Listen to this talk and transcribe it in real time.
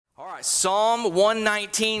right, Psalm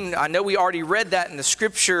 119. I know we already read that in the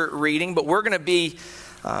scripture reading, but we're going to be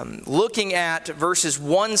looking at verses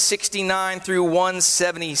 169 through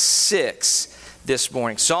 176 this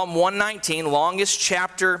morning. Psalm 119, longest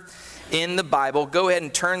chapter in the Bible. Go ahead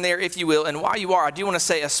and turn there if you will. And while you are, I do want to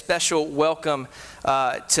say a special welcome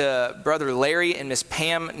to Brother Larry and Miss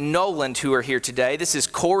Pam Noland, who are here today. This is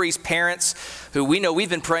Corey's parents, who we know we've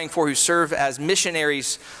been praying for, who serve as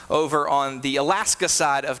missionaries over on the Alaska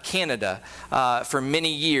side of Canada for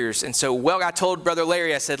many years. And so, I told Brother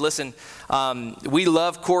Larry, I said, listen, we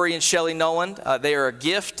love Corey and Shelley Noland. They are a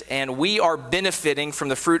gift, and we are benefiting from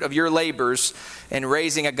the fruit of your labors in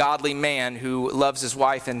raising a godly man who loves his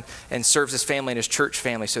wife and serves his family and his church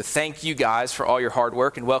family. So thank you guys for all your hard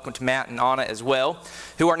work, and welcome to Matt and Anna as well,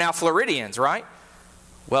 who are now Floridians, right?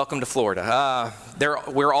 Welcome to Florida.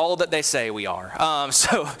 We're all that they say we are.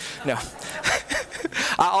 No.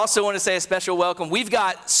 I also want to say a special welcome. We've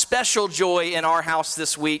got special joy in our house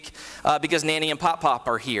this week because Nanny and Pop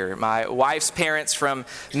are here. My wife's parents from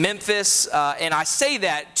Memphis, and I say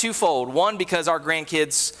that twofold. One, because our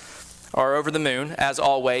grandkids are over the moon, as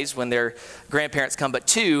always, when their grandparents come. But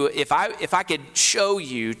two, if I could show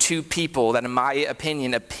you two people that, in my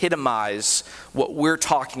opinion, epitomize what we're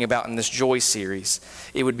talking about in this Joy series,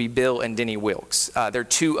 it would be Bill and Denny Wilkes. They're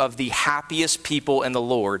two of the happiest people in the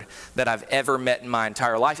Lord that I've ever met in my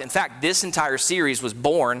entire life. In fact, this entire series was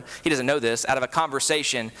born, he doesn't know this, out of a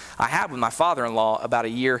conversation I had with my father-in-law about a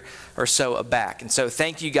year or so back. And so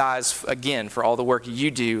thank you guys again for all the work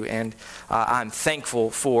you do, and I'm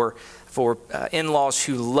thankful for in-laws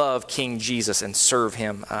who love King Jesus and serve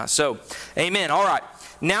him. Amen. All right.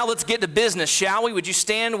 Now let's get to business, shall we? Would you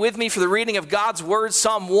stand with me for the reading of God's Word,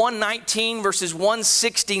 Psalm 119, verses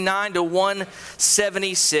 169 to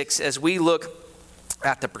 176, as we look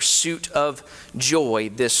at the pursuit of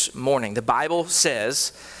joy this morning. The Bible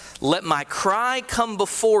says, "Let my cry come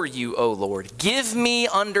before you, O Lord. Give me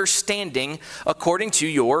understanding according to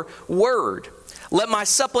your word. Let my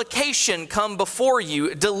supplication come before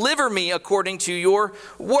you. Deliver me according to your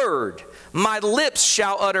word. My lips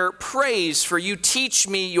shall utter praise, for you teach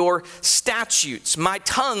me your statutes. My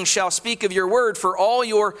tongue shall speak of your word, for all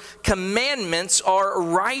your commandments are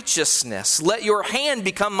righteousness. Let your hand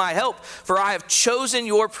become my help, for I have chosen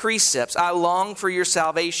your precepts. I long for your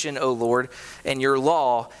salvation, O Lord, and your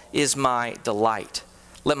law is my delight.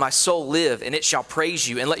 Let my soul live, and it shall praise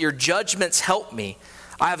you, and let your judgments help me.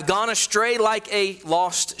 I have gone astray like a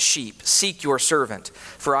lost sheep. Seek your servant,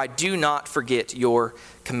 for I do not forget your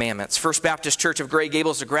commandments." First Baptist Church of Gray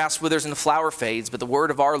Gables, the grass withers and the flower fades, but the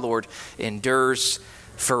word of our Lord endures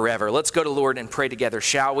forever. Let's go to the Lord and pray together,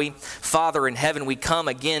 shall we? Father in heaven, we come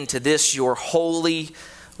again to this, your holy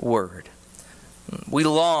word. We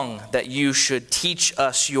long that you should teach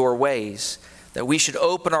us your ways, that we should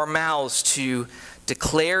open our mouths to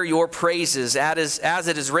declare your praises as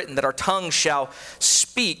it is written, that our tongue shall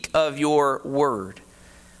speak of your word.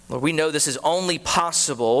 Lord, we know this is only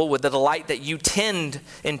possible with the delight that you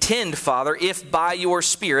intend, Father, if by your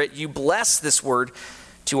Spirit you bless this word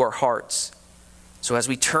to our hearts. So as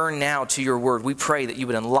we turn now to your word, we pray that you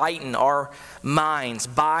would enlighten our minds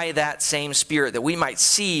by that same Spirit, that we might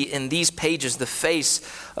see in these pages the face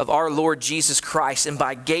of our Lord Jesus Christ, and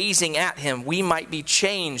by gazing at him, we might be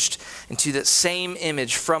changed into that same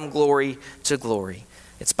image from glory to glory.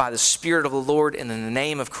 It's by the Spirit of the Lord and in the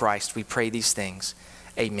name of Christ we pray these things.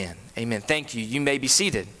 Amen. Amen. Thank you. You may be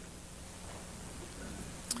seated.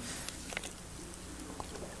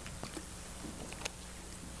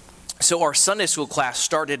 So our Sunday school class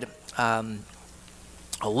started a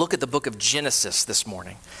look at the book of Genesis this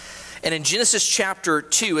morning. And in Genesis chapter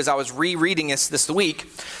 2, as I was rereading this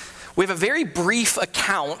week, we have a very brief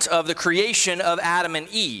account of the creation of Adam and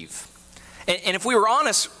Eve. And if we were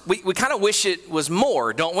honest, we kind of wish it was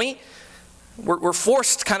more, don't we? We're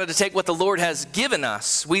forced kind of to take what the Lord has given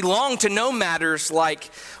us. We long to know matters like,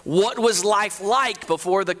 what was life like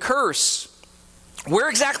before the curse? Where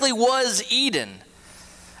exactly was Eden?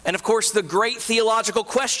 And of course, the great theological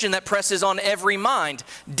question that presses on every mind: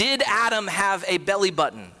 did Adam have a belly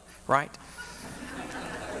button, right?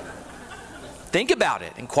 Think about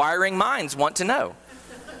it. Inquiring minds want to know.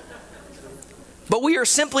 But we are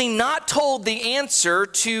simply not told the answer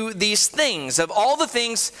to these things. Of all the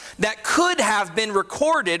things that could have been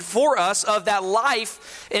recorded for us of that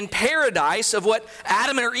life in paradise, of what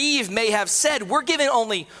Adam or Eve may have said, we're given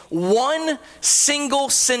only one single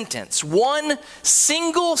sentence, one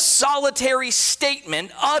single solitary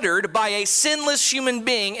statement uttered by a sinless human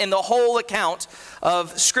being in the whole account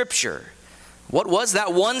of Scripture. What was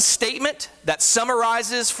that one statement that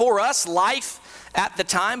summarizes for us life at the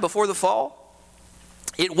time before the fall?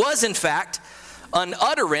 It was, in fact, an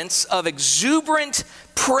utterance of exuberant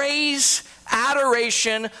praise,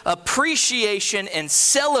 adoration, appreciation, and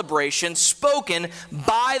celebration spoken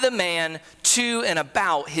by the man to and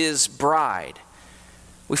about his bride.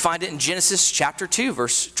 We find it in Genesis chapter 2,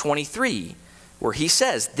 verse 23, where he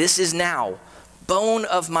says, "This is now bone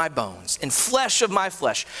of my bones and flesh of my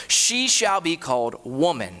flesh. She shall be called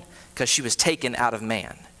woman, because she was taken out of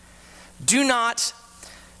man." Do not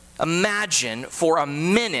imagine for a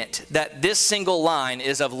minute that this single line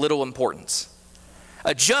is of little importance.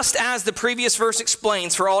 Just as the previous verse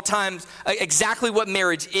explains for all times exactly what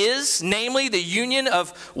marriage is, namely the union of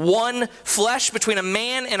one flesh between a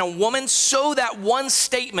man and a woman, so that one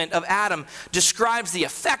statement of Adam describes the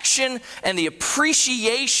affection and the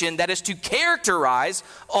appreciation that is to characterize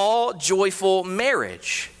all joyful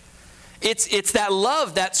marriage. It's that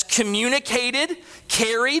love that's communicated,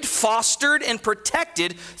 carried, fostered, and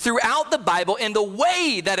protected throughout the Bible. And the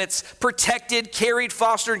way that it's protected, carried,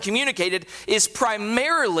 fostered, and communicated is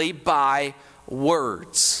primarily by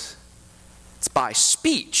words. It's by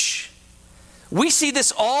speech. We see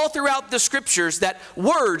this all throughout the scriptures, that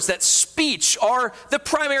words, that speech are the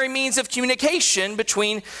primary means of communication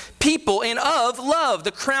between people and of love.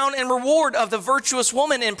 The crown and reward of the virtuous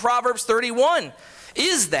woman in Proverbs 31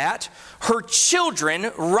 is that her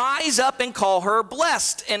children rise up and call her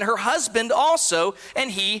blessed, and her husband also,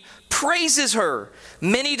 and he praises her.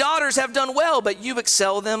 Many daughters have done well, but you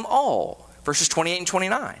excel them all. Verses 28 and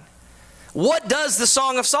 29. What does the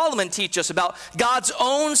Song of Solomon teach us about God's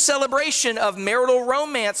own celebration of marital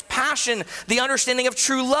romance, passion, the understanding of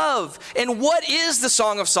true love? And what is the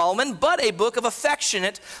Song of Solomon but a book of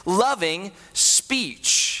affectionate, loving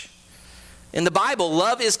speech? In the Bible,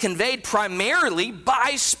 love is conveyed primarily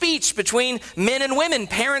by speech between men and women,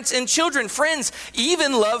 parents and children, friends,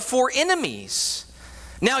 even love for enemies.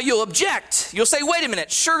 Now you'll object. You'll say, wait a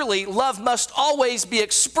minute, surely love must always be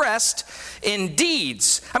expressed in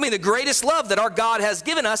deeds. I mean, the greatest love that our God has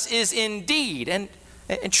given us is in deed. And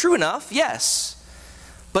true enough, yes.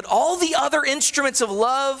 But all the other instruments of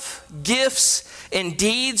love, gifts, and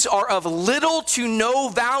deeds are of little to no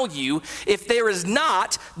value if there is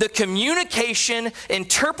not the communication,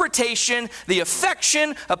 interpretation, the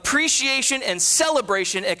affection, appreciation, and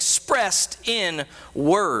celebration expressed in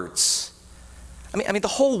words. I mean, the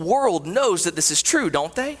whole world knows that this is true,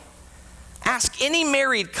 don't they? Ask any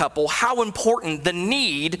married couple how important the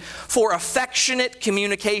need for affectionate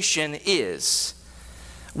communication is.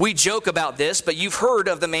 We joke about this, but you've heard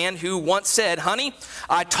of the man who once said, "Honey,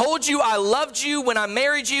 I told you I loved you when I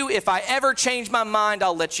married you. If I ever change my mind,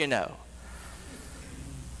 I'll let you know."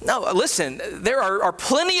 No, listen, there are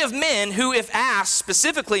plenty of men who, if asked,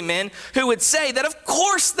 specifically men, who would say that of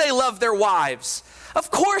course they love their wives. Of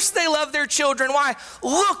course they love their children. Why?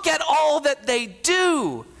 Look at all that they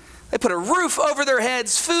do. They put a roof over their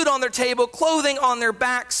heads, food on their table, clothing on their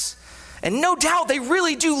backs. And no doubt they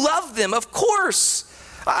really do love them, of course.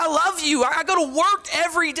 I love you. I go to work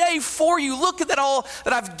every day for you. Look at all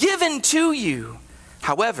that I've given to you.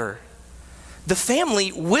 However, the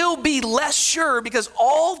family will be less sure because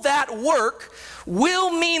all that work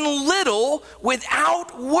will mean little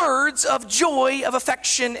without words of joy, of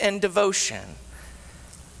affection, and devotion.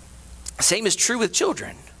 Same is true with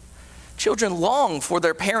children. Children long for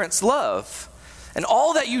their parents' love. And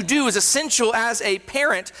all that you do is essential as a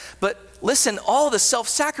parent, but listen, all the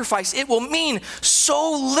self-sacrifice, it will mean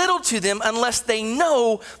so little to them unless they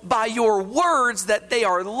know by your words that they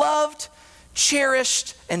are loved,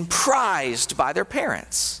 cherished, and prized by their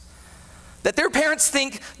parents. That their parents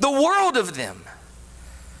think the world of them.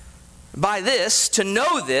 By this, to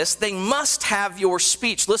know this, they must have your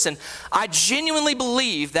speech. Listen, I genuinely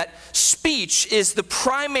believe that speech is the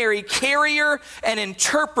primary carrier and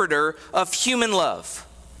interpreter of human love.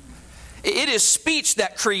 It is speech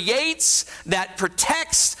that creates, that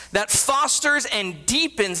protects, that fosters, and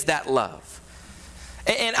deepens that love.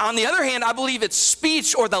 And on the other hand, I believe it's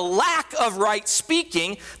speech or the lack of right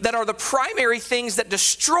speaking that are the primary things that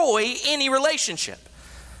destroy any relationship.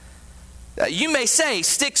 You may say,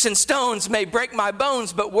 sticks and stones may break my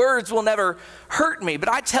bones, but words will never hurt me. But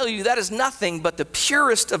I tell you, that is nothing but the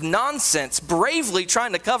purest of nonsense, bravely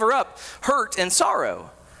trying to cover up hurt and sorrow.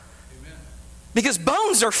 Amen. Because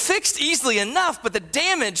bones are fixed easily enough, but the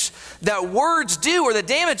damage that words do, or the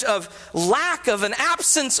damage of lack of an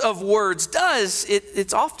absence of words does,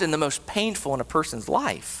 it's often the most painful in a person's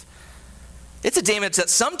life. It's a damage that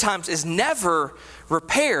sometimes is never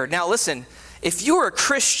repaired. Now listen, if you're a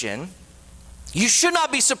Christian, you should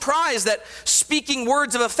not be surprised that speaking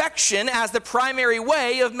words of affection as the primary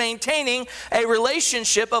way of maintaining a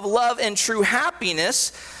relationship of love and true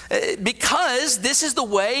happiness because this is the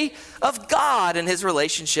way of God and his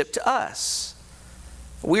relationship to us.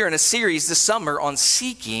 We're in a series this summer on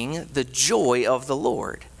seeking the joy of the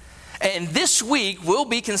Lord. And this week, we'll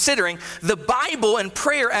be considering the Bible and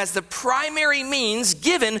prayer as the primary means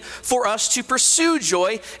given for us to pursue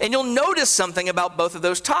joy. And you'll notice something about both of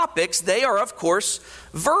those topics. They are, of course,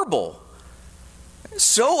 verbal.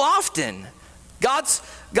 So often, God's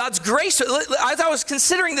grace, as I was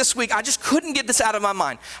considering this week, I just couldn't get this out of my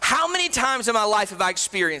mind. How many times in my life have I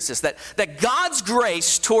experienced this? That God's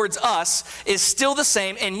grace towards us is still the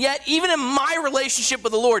same, and yet even in my relationship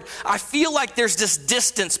with the Lord, I feel like there's this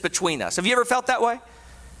distance between us. Have you ever felt that way?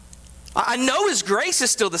 I know his grace is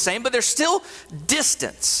still the same, but there's still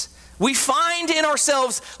distance. We find in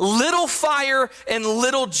ourselves little fire and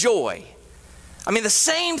little joy. I mean, the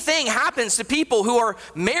same thing happens to people who are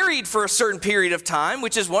married for a certain period of time,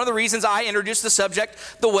 which is one of the reasons I introduced the subject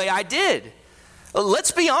the way I did.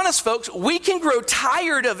 Let's be honest, folks, we can grow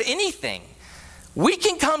tired of anything. We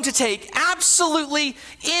can come to take absolutely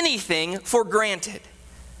anything for granted.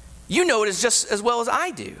 You know it just as well as I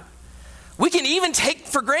do. We can even take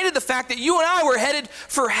for granted the fact that you and I were headed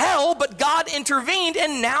for hell, but God intervened,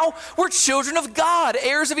 and now we're children of God,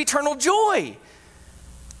 heirs of eternal joy.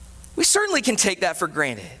 We certainly can take that for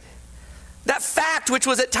granted. That fact, which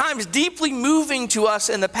was at times deeply moving to us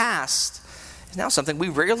in the past, is now something we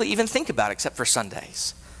rarely even think about except for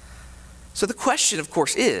Sundays. So the question, of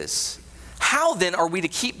course, is, how then are we to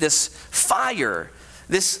keep this fire,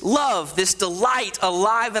 this love, this delight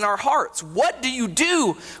alive in our hearts? What do you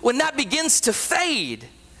do when that begins to fade?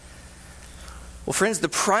 Well, friends, the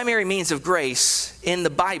primary means of grace in the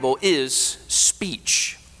Bible is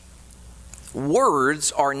speech.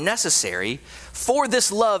 Words are necessary for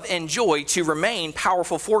this love and joy to remain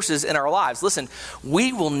powerful forces in our lives. Listen,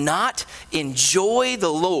 we will not enjoy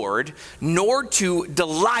the Lord nor to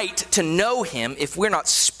delight to know him if we're not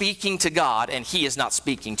speaking to God and he is not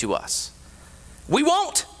speaking to us. We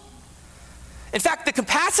won't. In fact, the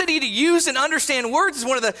capacity to use and understand words is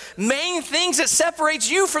one of the main things that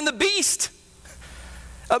separates you from the beast.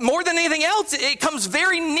 More than anything else, it comes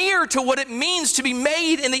very near to what it means to be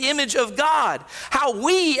made in the image of God. How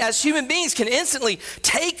we as human beings can instantly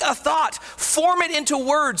take a thought, form it into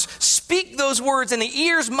words, speak those words in the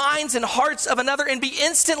ears, minds, and hearts of another and be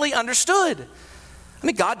instantly understood. I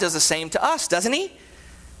mean, God does the same to us, doesn't he?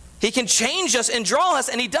 He can change us and draw us,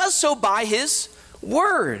 and he does so by his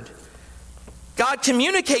word. God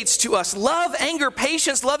communicates to us love, anger,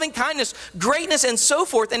 patience, loving kindness, greatness, and so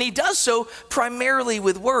forth, and he does so primarily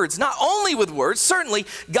with words. Not only with words, certainly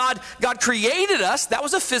God created us, that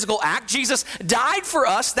was a physical act. Jesus died for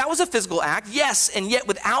us, that was a physical act, yes, and yet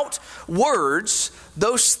without words,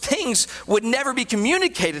 those things would never be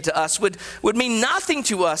communicated to us, would mean nothing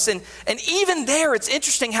to us. And even there, it's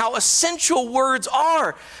interesting how essential words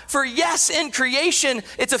are. For yes, in creation,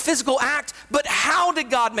 it's a physical act, but how did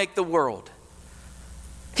God make the world?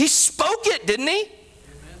 He spoke it, didn't he?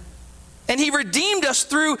 Amen. And he redeemed us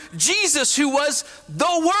through Jesus, who was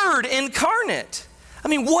the Word incarnate. I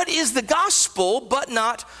mean, what is the gospel but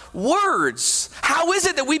not words? How is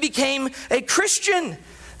it that we became a Christian?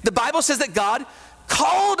 The Bible says that God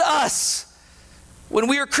called us. When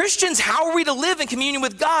we are Christians, how are we to live in communion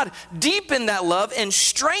with God, deepen that love, and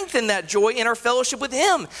strengthen that joy in our fellowship with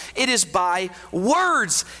him? It is by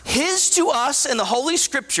words, his to us in the Holy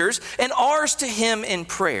Scriptures, and ours to him in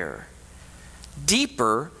prayer.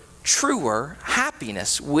 Deeper, truer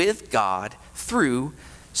happiness with God through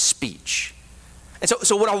speech. And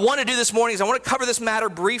so what I want to do this morning is I want to cover this matter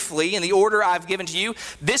briefly in the order I've given to you.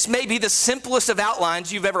 This may be the simplest of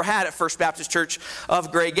outlines you've ever had at First Baptist Church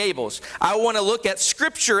of Gray Gables. I want to look at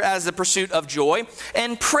Scripture as the pursuit of joy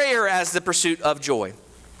and prayer as the pursuit of joy.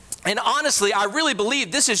 And honestly, I really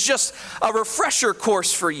believe this is just a refresher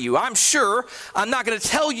course for you. I'm sure I'm not going to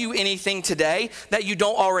tell you anything today that you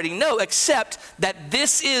don't already know, except that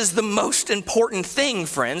this is the most important thing,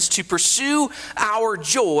 friends. To pursue our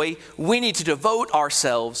joy, we need to devote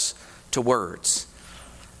ourselves to words.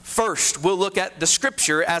 First, we'll look at the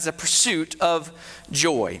Scripture as a pursuit of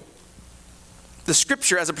joy. The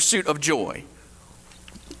Scripture as a pursuit of joy.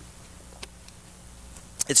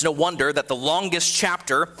 It's no wonder that the longest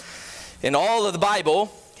chapter in all of the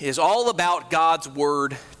Bible is all about God's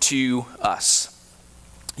word to us.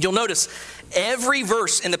 You'll notice every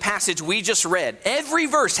verse in the passage we just read, every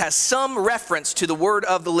verse has some reference to the word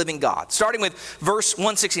of the living God. Starting with verse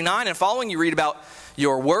 169 and following, you read about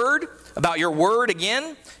your word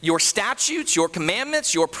again, your statutes, your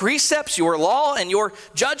commandments, your precepts, your law, and your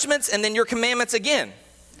judgments, and then your commandments again.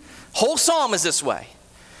 Whole psalm is this way.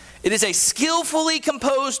 It is a skillfully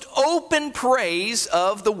composed, open praise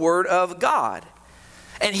of the Word of God.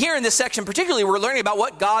 And here in this section particularly, we're learning about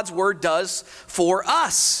what God's Word does for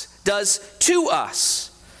us, does to us.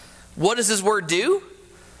 What does His Word do?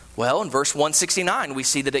 Well, in verse 169, we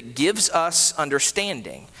see that it gives us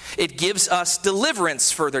understanding. It gives us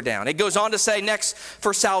deliverance further down. It goes on to say next,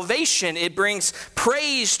 for salvation, it brings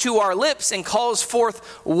praise to our lips and calls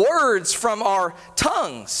forth words from our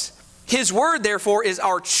tongues. His word, therefore, is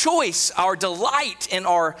our choice, our delight, and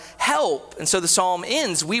our help. And so the psalm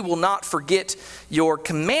ends, we will not forget your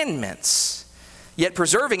commandments. Yet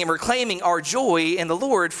preserving and reclaiming our joy in the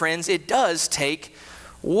Lord, friends, it does take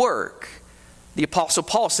work. The Apostle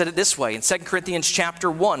Paul said it this way in 2 Corinthians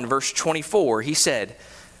chapter 1, verse 24. He said,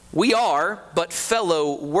 we are but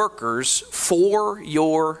fellow workers for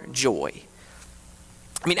your joy.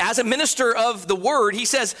 I mean, as a minister of the word, he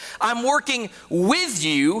says, I'm working with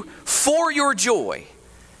you for your joy.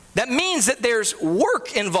 That means that there's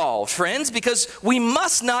work involved, friends, because we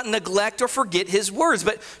must not neglect or forget his words.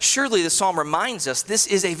 But surely the psalm reminds us this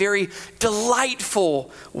is a very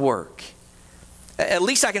delightful work. At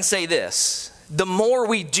least I can say this, the more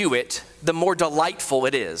we do it, the more delightful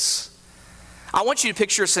it is. I want you to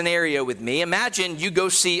picture a scenario with me. Imagine you go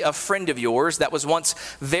see a friend of yours that was once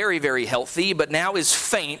very, very healthy, but now is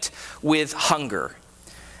faint with hunger.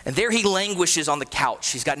 And there he languishes on the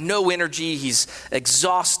couch. He's got no energy. He's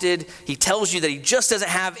exhausted. He tells you that he just doesn't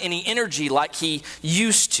have any energy like he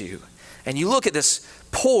used to. And you look at this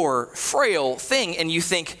poor, frail thing and you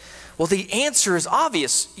think, well, the answer is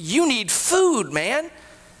obvious. You need food, man.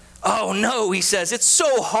 Oh no, he says, it's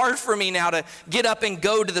so hard for me now to get up and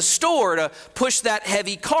go to the store, to push that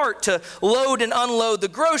heavy cart, to load and unload the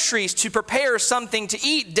groceries, to prepare something to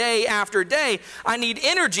eat day after day. I need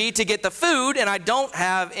energy to get the food and I don't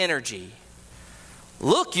have energy.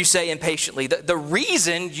 Look, you say impatiently, the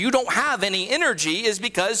reason you don't have any energy is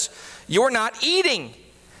because you're not eating.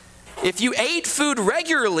 If you ate food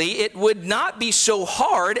regularly, it would not be so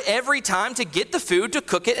hard every time to get the food, to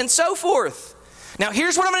cook it, and so forth. Now,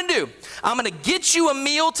 here's what I'm going to do. I'm going to get you a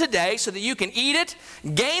meal today so that you can eat it,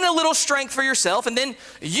 gain a little strength for yourself, and then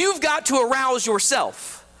you've got to arouse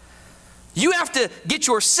yourself. You have to get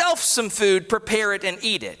yourself some food, prepare it, and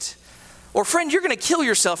eat it. Or, friend, you're going to kill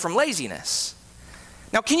yourself from laziness.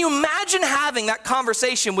 Now, can you imagine having that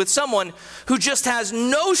conversation with someone who just has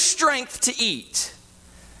no strength to eat?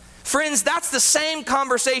 Friends, that's the same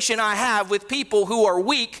conversation I have with people who are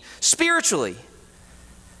weak spiritually.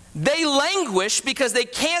 They languish because they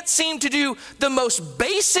can't seem to do the most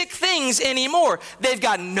basic things anymore. They've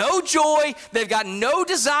got no joy, they've got no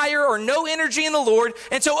desire or no energy in the Lord.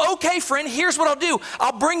 And so, okay, friend, here's what I'll do.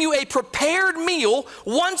 I'll bring you a prepared meal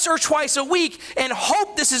once or twice a week and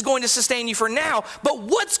hope this is going to sustain you for now. But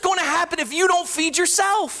what's going to happen if you don't feed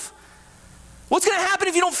yourself? What's going to happen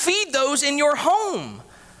if you don't feed those in your home?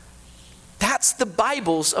 That's the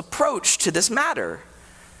Bible's approach to this matter.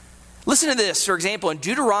 Listen to this, for example, in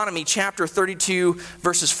Deuteronomy chapter 32,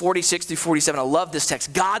 verses 46 through 47. I love this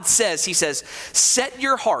text. God says, he says, set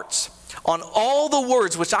your hearts on all the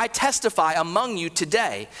words which I testify among you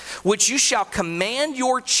today, which you shall command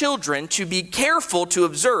your children to be careful to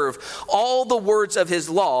observe all the words of his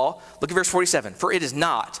law. Look at verse 47. For it is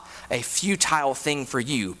not a futile thing for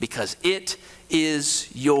you, because it is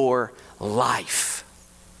your life.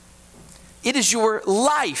 It is your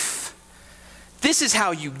life. This is how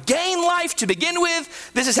you gain life to begin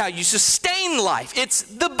with. This is how you sustain life. It's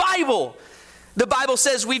the Bible. The Bible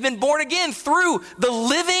says we've been born again through the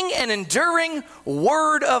living and enduring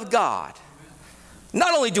Word of God.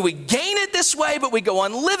 Not only do we gain it this way, but we go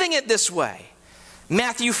on living it this way.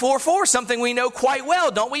 Matthew 4:4, something we know quite well,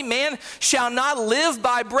 don't we? Man shall not live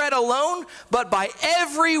by bread alone, but by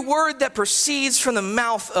every word that proceeds from the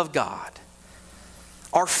mouth of God.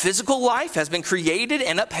 Our physical life has been created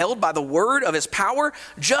and upheld by the word of his power,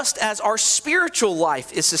 just as our spiritual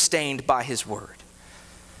life is sustained by his word.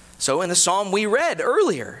 So in the psalm we read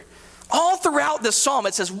earlier, all throughout this psalm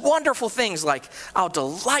it says wonderful things like, I'll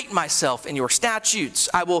delight myself in your statutes.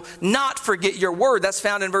 I will not forget your word. That's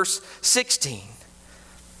found in verse 16.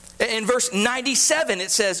 In verse 97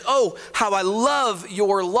 it says, oh, how I love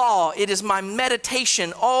your law. It is my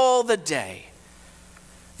meditation all the day.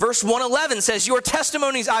 Verse 111 says, your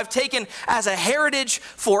testimonies I've taken as a heritage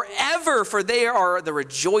forever, for they are the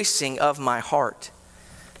rejoicing of my heart.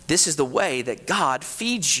 This is the way that God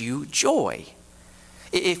feeds you joy.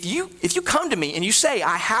 If you come to me and you say,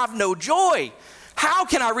 I have no joy, how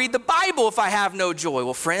can I read the Bible if I have no joy?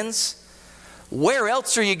 Well, friends, where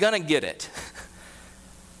else are you going to get it?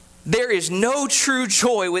 There is no true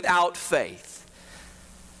joy without faith.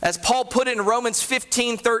 As Paul put it in Romans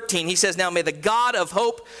 15:13, he says, now may the God of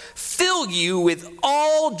hope fill you with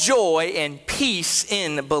all joy and peace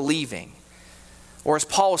in believing. Or as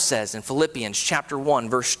Paul says in Philippians chapter 1,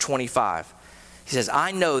 verse 25, he says,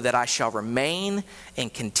 I know that I shall remain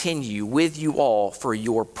and continue with you all for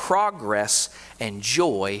your progress and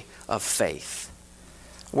joy of faith.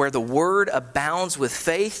 Where the word abounds with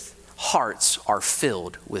faith, hearts are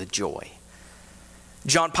filled with joy.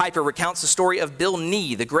 John Piper recounts the story of Bill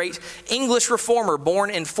Nee, the great English reformer born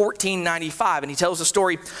in 1495. And he tells the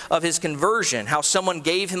story of his conversion, how someone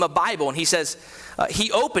gave him a Bible. And he says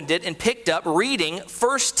he opened it and picked up reading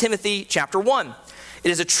 1 Timothy chapter 1. It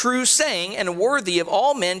is a true saying and worthy of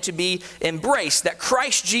all men to be embraced that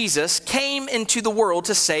Christ Jesus came into the world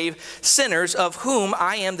to save sinners, of whom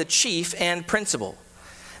I am the chief and principal.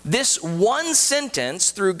 This one sentence,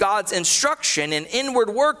 through God's instruction and inward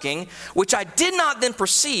working, which I did not then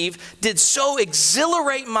perceive, did so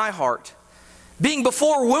exhilarate my heart, being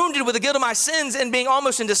before wounded with the guilt of my sins and being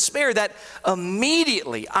almost in despair, that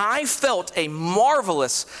immediately I felt a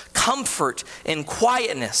marvelous comfort and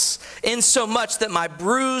quietness, insomuch that my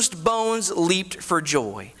bruised bones leaped for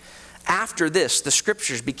joy. After this, the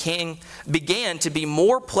scriptures began to be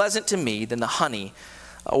more pleasant to me than the honey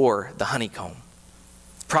or the honeycomb.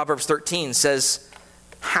 Proverbs 13 says,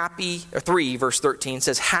 3 verse 13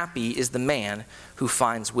 says, happy is the man who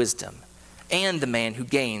finds wisdom and the man who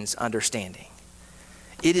gains understanding.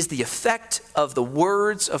 It is the effect of the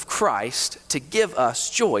words of Christ to give us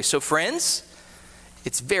joy. So friends,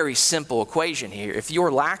 it's a very simple equation here. If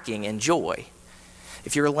you're lacking in joy,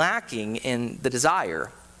 if you're lacking in the desire,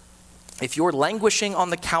 if you're languishing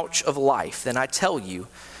on the couch of life, then I tell you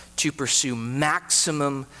to pursue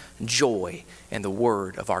maximum joy in the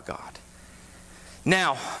word of our God.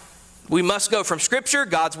 Now, we must go from Scripture,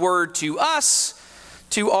 God's word to us,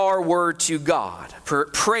 to our word to God.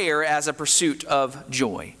 Prayer as a pursuit of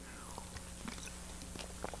joy.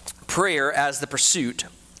 Prayer as the pursuit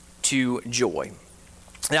to joy.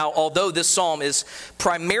 Now, although this psalm is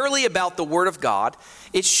primarily about the word of God,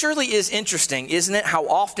 it surely is interesting, isn't it, how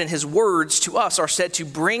often his words to us are said to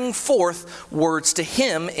bring forth words to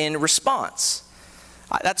him in response.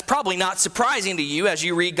 That's probably not surprising to you as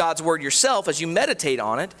you read God's word yourself, as you meditate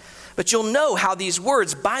on it, but you'll know how these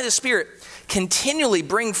words by the Spirit continually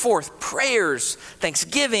bring forth prayers,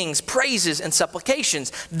 thanksgivings, praises, and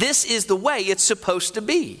supplications. This is the way it's supposed to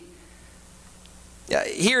be.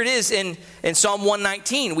 Here it is in Psalm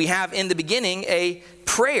 119. We have in the beginning a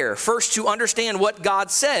prayer. First, to understand what God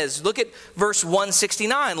says. Look at verse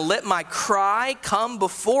 169. Let my cry come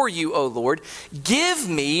before you, O Lord. Give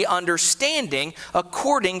me understanding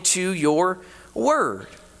according to your word.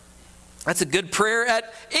 That's a good prayer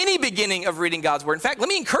at any beginning of reading God's word. In fact, let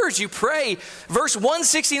me encourage you, pray verse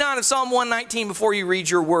 169 of Psalm 119 before you read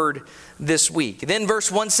your word this week. Then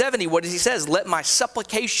verse 170, what does he say? Let my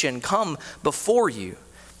supplication come before you.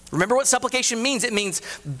 Remember what supplication means? It means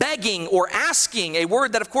begging or asking, a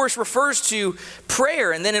word that of course refers to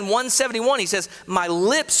prayer. And then in 171 he says, my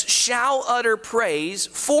lips shall utter praise,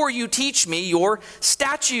 for you teach me your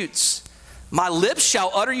statutes. My lips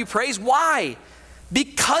shall utter you praise. Why?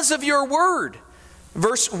 Because of your word.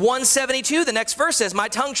 Verse 172, the next verse says, my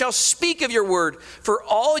tongue shall speak of your word, for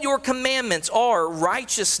all your commandments are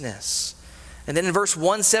righteousness. And then in verse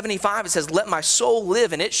 175 it says, let my soul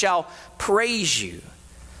live and it shall praise you.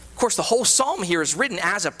 Of course, the whole psalm here is written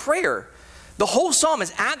as a prayer. The whole psalm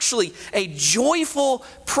is actually a joyful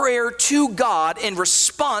prayer to God in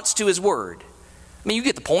response to his word. I mean, you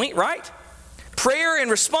get the point, right? Prayer in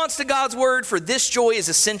response to God's word, for this joy is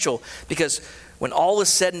essential, because when all is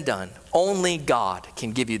said and done, only God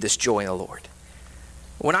can give you this joy in the Lord.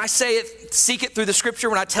 When I say it, seek it through the scripture,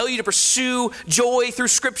 when I tell you to pursue joy through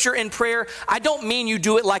scripture and prayer, I don't mean you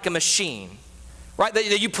do it like a machine, right?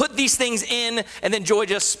 That you put these things in and then joy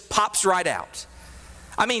just pops right out.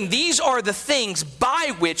 I mean, these are the things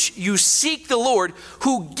by which you seek the Lord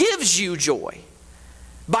who gives you joy.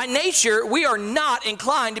 By nature, we are not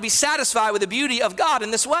inclined to be satisfied with the beauty of God in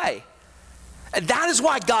this way. And that is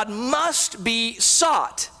why God must be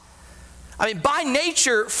sought. I mean, by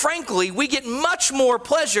nature, frankly, we get much more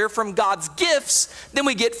pleasure from God's gifts than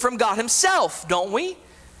we get from God himself, don't we?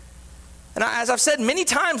 And as I've said many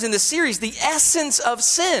times in this series, the essence of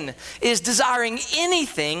sin is desiring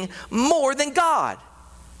anything more than God.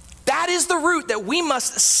 That is the root that we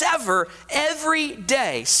must sever every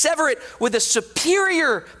day. Sever it with a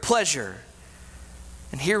superior pleasure.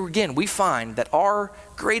 And here again, we find that our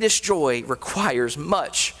greatest joy requires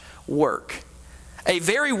much work. A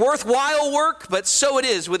very worthwhile work, but so it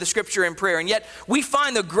is with the Scripture and prayer. And yet we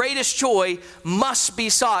find the greatest joy must be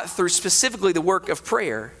sought through specifically the work of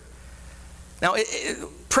prayer. Now,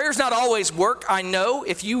 prayer's not always work, I know.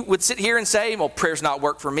 If you would sit here and say, well, prayer's not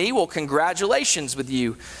work for me, well, congratulations with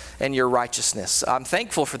you and your righteousness. I'm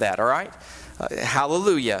thankful for that, all right?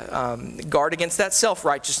 Hallelujah. Guard against that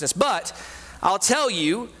self-righteousness. But I'll tell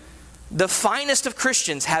you, the finest of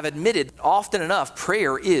Christians have admitted often enough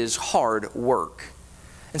prayer is hard work.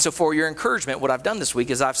 And so for your encouragement, what I've done this week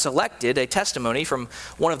is I've selected a testimony from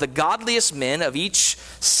one of the godliest men of each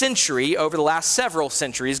century over the last several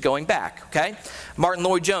centuries going back, okay? Martin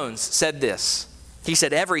Lloyd-Jones said this. He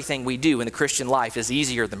said, everything we do in the Christian life is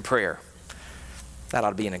easier than prayer. That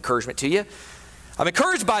ought to be an encouragement to you. I'm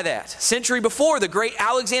encouraged by that. A century before, the great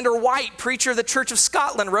Alexander White, preacher of the Church of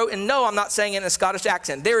Scotland, wrote, and no, I'm not saying it in a Scottish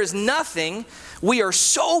accent, there is nothing we are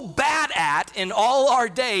so bad at in all our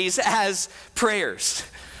days as prayers.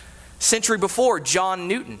 Century before, John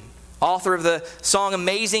Newton, author of the song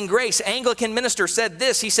Amazing Grace, Anglican minister, said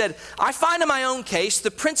this. He said, I find in my own case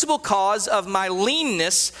the principal cause of my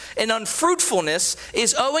leanness and unfruitfulness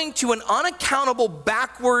is owing to an unaccountable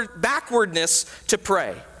backwardness to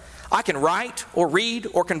pray. I can write or read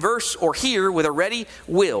or converse or hear with a ready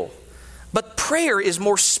will. But prayer is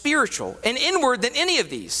more spiritual and inward than any of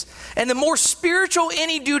these. And the more spiritual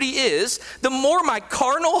any duty is, the more my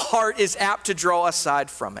carnal heart is apt to draw aside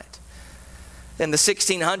from it. In the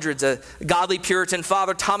 1600s, a godly Puritan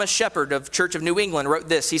father, Thomas Shepard of Church of New England, wrote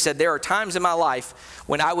this. He said, there are times in my life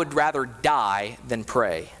when I would rather die than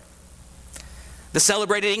pray. The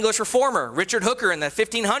celebrated English reformer, Richard Hooker, in the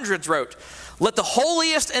 1500s wrote, let the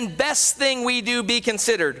holiest and best thing we do be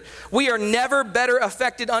considered. We are never better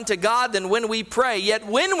affected unto God than when we pray. Yet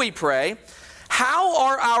when we pray, how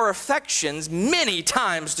are our affections many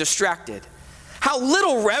times distracted? How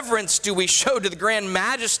little reverence do we show to the grand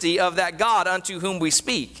majesty of that God unto whom we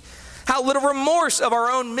speak? How little remorse of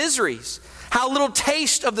our own miseries? How little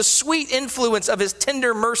taste of the sweet influence of his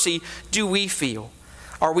tender mercy do we feel?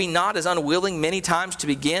 Are we not as unwilling many times to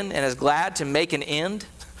begin and as glad to make an end?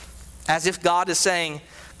 As if God is saying,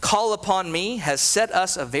 call upon me has set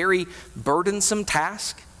us a very burdensome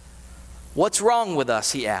task. What's wrong with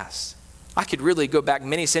us, he asks. I could really go back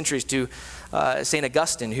many centuries to St.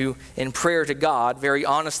 Augustine, who in prayer to God very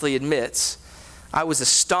honestly admits, I was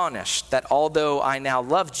astonished that although I now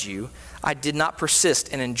loved you, I did not persist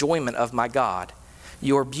in enjoyment of my God.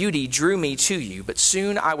 Your beauty drew me to you, but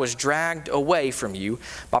soon I was dragged away from you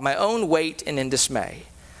by my own weight and in dismay.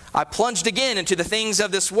 I plunged again into the things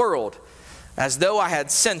of this world, as though I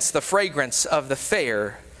had sensed the fragrance of the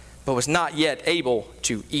fair, but was not yet able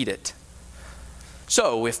to eat it.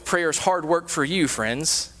 So, if prayer's hard work for you,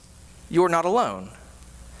 friends, you're not alone.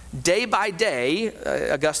 Day by day,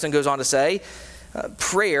 Augustine goes on to say,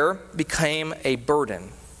 prayer became a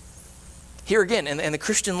burden. Here again, in the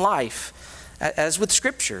Christian life, as with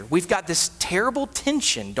Scripture, we've got this terrible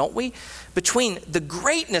tension, don't we, between the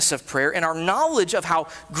greatness of prayer and our knowledge of how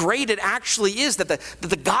great it actually is, that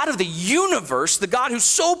the God of the universe, the God who's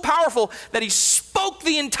so powerful that he spoke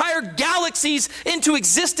the entire galaxies into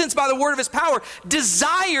existence by the word of his power,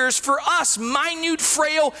 desires for us, minute,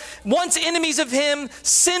 frail, once enemies of him,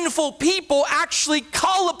 sinful people, actually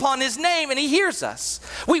call upon his name and he hears us.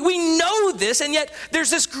 We know this, and yet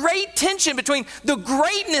there's this great tension between the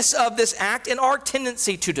greatness of this act and our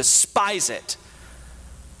tendency to despise it.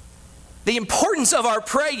 The importance of our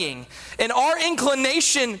praying and our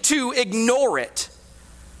inclination to ignore it.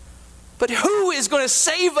 But who is going to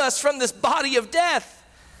save us from this body of death?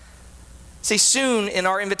 See, soon in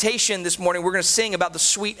our invitation this morning, we're going to sing about the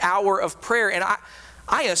sweet hour of prayer. And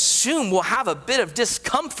I assume we'll have a bit of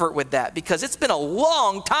discomfort with that because it's been a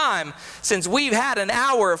long time since we've had an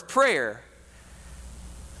hour of prayer.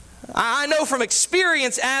 I know from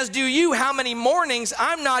experience, as do you, how many mornings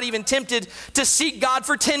I'm not even tempted to seek God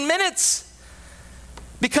for 10 minutes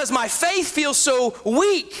because my faith feels so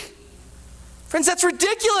weak. Friends, that's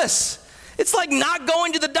ridiculous. It's like not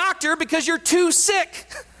going to the doctor because you're too sick.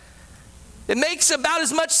 It makes about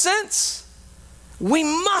as much sense. We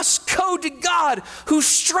must go to God who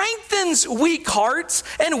strengthens weak hearts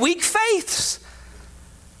and weak faiths.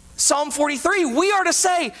 Psalm 43, we are to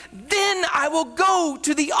say, then I will go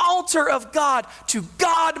to the altar of God, to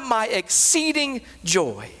God my exceeding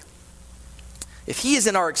joy. If he is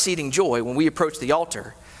in our exceeding joy when we approach the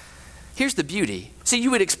altar, here's the beauty. See,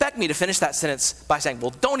 you would expect me to finish that sentence by saying,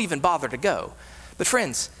 well, don't even bother to go. But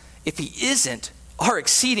friends, if he isn't our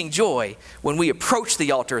exceeding joy when we approach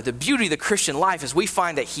the altar, the beauty of the Christian life is we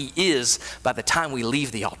find that he is by the time we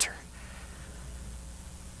leave the altar.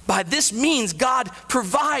 By this means, God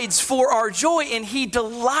provides for our joy, and he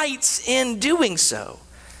delights in doing so.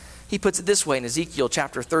 He puts it this way in Ezekiel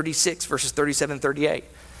chapter 36, verses 37 and 38.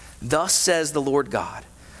 Thus says the Lord God,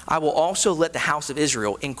 I will also let the house of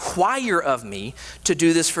Israel inquire of me to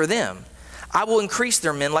do this for them. I will increase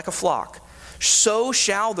their men like a flock. So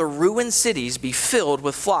shall the ruined cities be filled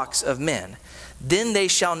with flocks of men. Then they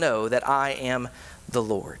shall know that I am the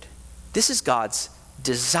Lord. This is God's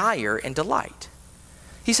desire and delight.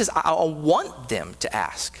 He says, I want them to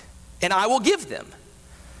ask, and I will give them.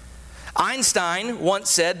 Einstein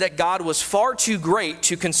once said that God was far too great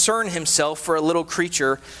to concern himself for a little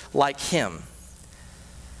creature like him.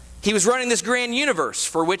 He was running this grand universe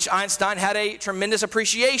for which Einstein had a tremendous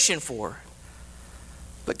appreciation for.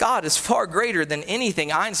 But God is far greater than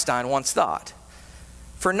anything Einstein once thought.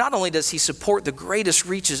 For not only does he support the greatest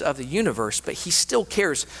reaches of the universe, but he still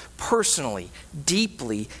cares personally,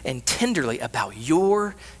 deeply, and tenderly about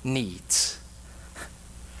your needs,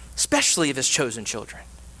 especially of his chosen children.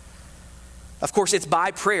 Of course, it's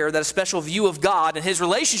by prayer that a special view of God and his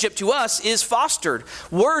relationship to us is fostered.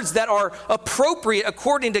 Words that are appropriate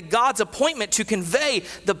according to God's appointment to convey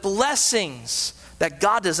the blessings that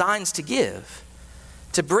God designs to give,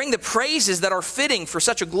 to bring the praises that are fitting for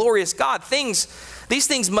such a glorious God. These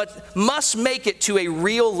things must make it to a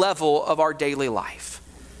real level of our daily life,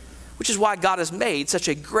 which is why God has made such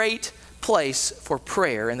a great place for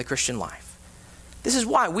prayer in the Christian life. This is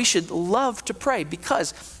why we should love to pray,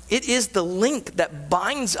 because it is the link that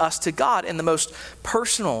binds us to God in the most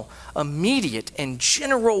personal, immediate, and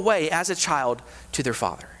general way as a child to their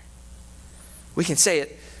Father. We can say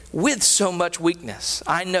it with so much weakness.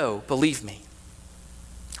 I know, believe me.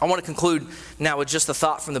 I want to conclude now with just a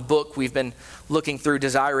thought from the book we've been looking through,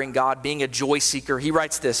 Desiring God, Being a Joy Seeker. He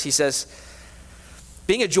writes this. He says,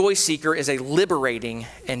 being a joy seeker is a liberating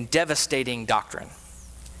and devastating doctrine.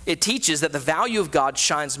 It teaches that the value of God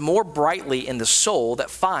shines more brightly in the soul that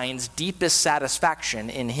finds deepest satisfaction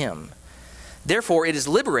in him. Therefore, it is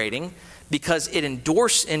liberating because it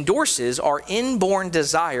endorses our inborn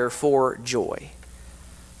desire for joy.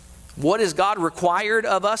 What has God required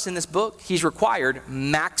of us in this book? He's required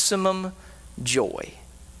maximum joy.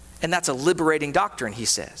 And that's a liberating doctrine, he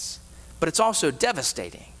says. But it's also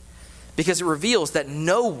devastating because it reveals that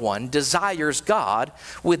no one desires God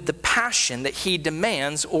with the passion that he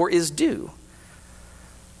demands or is due.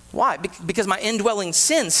 Why? Because my indwelling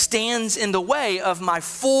sin stands in the way of my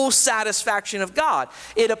full satisfaction of God.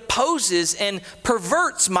 It opposes and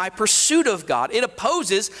perverts my pursuit of God. It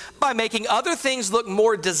opposes by making other things look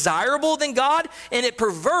more desirable than God, and it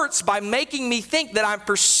perverts by making me think that I'm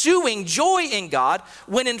pursuing joy in God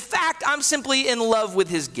when in fact I'm simply in love with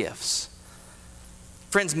his gifts.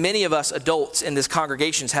 Friends, many of us adults in this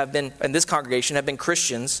congregation have been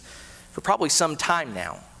Christians for probably some time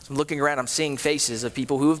now. I'm looking around, I'm seeing faces of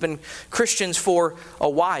people who have been Christians for a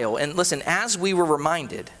while. And listen, as we were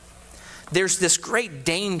reminded, there's this great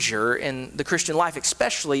danger in the Christian life,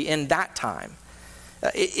 especially in that time.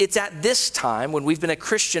 It's at this time when we've been a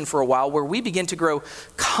Christian for a while where we begin to grow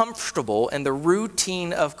comfortable in the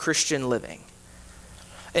routine of Christian living.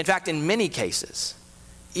 In fact, in many cases,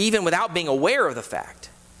 even without being aware of the fact,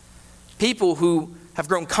 people who have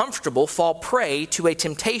grown comfortable fall prey to a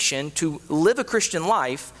temptation to live a Christian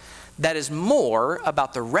life that is more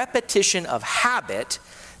about the repetition of habit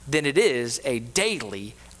than it is a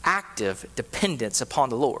daily active dependence upon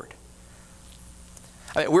the Lord.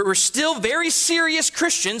 I mean, we're still very serious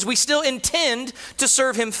Christians. We still intend to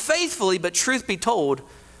serve him faithfully, but truth be told,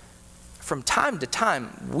 from time to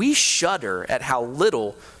time, we shudder at how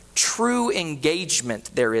little true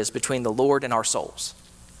engagement there is between the Lord and our souls.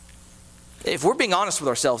 If we're being honest with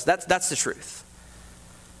ourselves, that's the truth.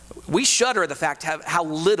 We shudder at the fact how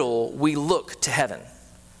little we look to heaven.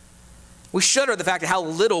 We shudder at the fact how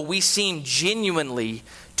little we seem genuinely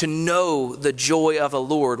to know the joy of the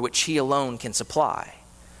Lord, which he alone can supply.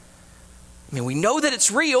 I mean, we know that it's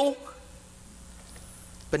real,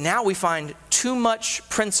 but now we find too much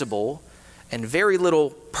principle and very little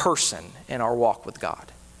person in our walk with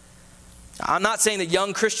God. I'm not saying that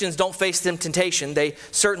young Christians don't face temptation. They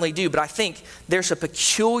certainly do. But I think there's a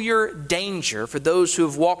peculiar danger for those who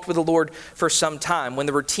have walked with the Lord for some time, when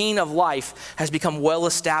the routine of life has become well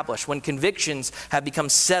established, when convictions have become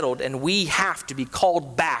settled, and we have to be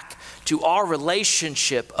called back to our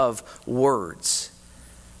relationship of words,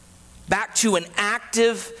 back to an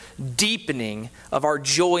active deepening of our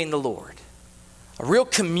joy in the Lord, a real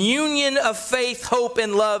communion of faith, hope,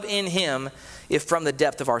 and love in him, if from the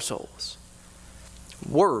depth of our souls.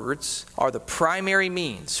 Words are the primary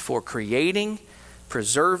means for creating,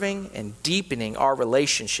 preserving, and deepening our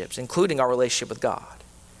relationships, including our relationship with God.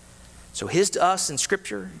 So his to us in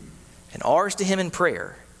Scripture and ours to him in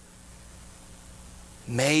prayer,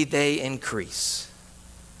 may they increase.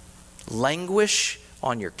 Languish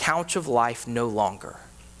on your couch of life no longer.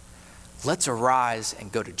 Let's arise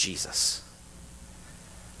and go to Jesus.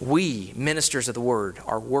 We, ministers of the word,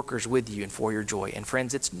 are workers with you and for your joy. And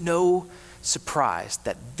friends, it's no surprise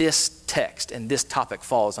that this text and this topic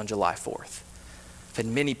falls on July 4th. I've had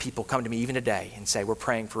many people come to me even today and say, we're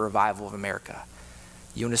praying for a revival of America.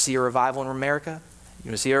 You want to see a revival in America? You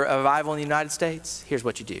want to see a revival in the United States? Here's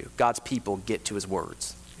what you do. God's people get to his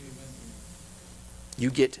words. You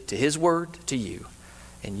get to his word to you,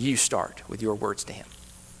 and you start with your words to him.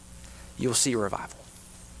 You'll see a revival.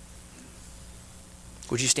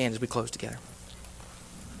 Would you stand as we close together?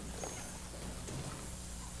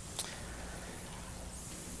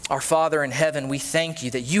 Our Father in heaven, we thank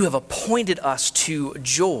you that you have appointed us to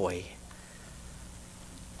joy,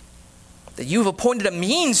 that you have appointed a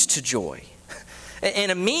means to joy,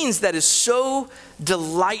 and a means that is so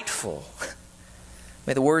delightful.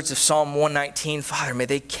 May the words of Psalm 119, Father, may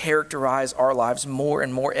they characterize our lives more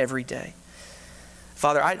and more every day.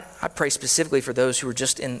 Father, I pray specifically for those who are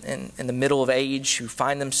just in the middle of age, who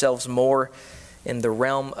find themselves more in the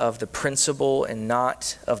realm of the principle and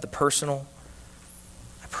not of the personal.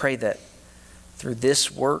 I pray that through this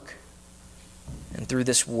work and through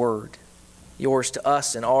this word, yours to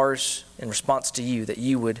us and ours in response to you, that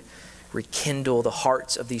you would rekindle the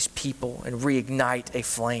hearts of these people and reignite a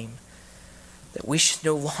flame, that we should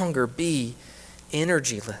no longer be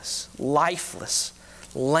energyless, lifeless,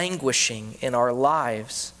 languishing in our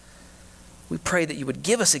lives. We pray that you would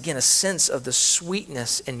give us again a sense of the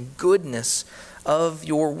sweetness and goodness of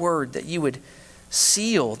your word, that you would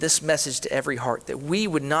seal this message to every heart, that we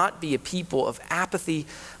would not be a people of apathy,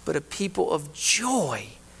 but a people of joy.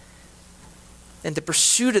 And the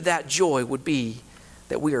pursuit of that joy would be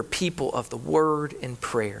that we are people of the word and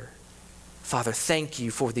prayer. Father, thank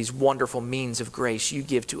you for these wonderful means of grace you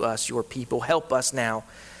give to us, your people. Help us now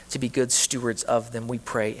to be good stewards of them, we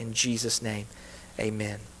pray in Jesus' name.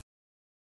 Amen.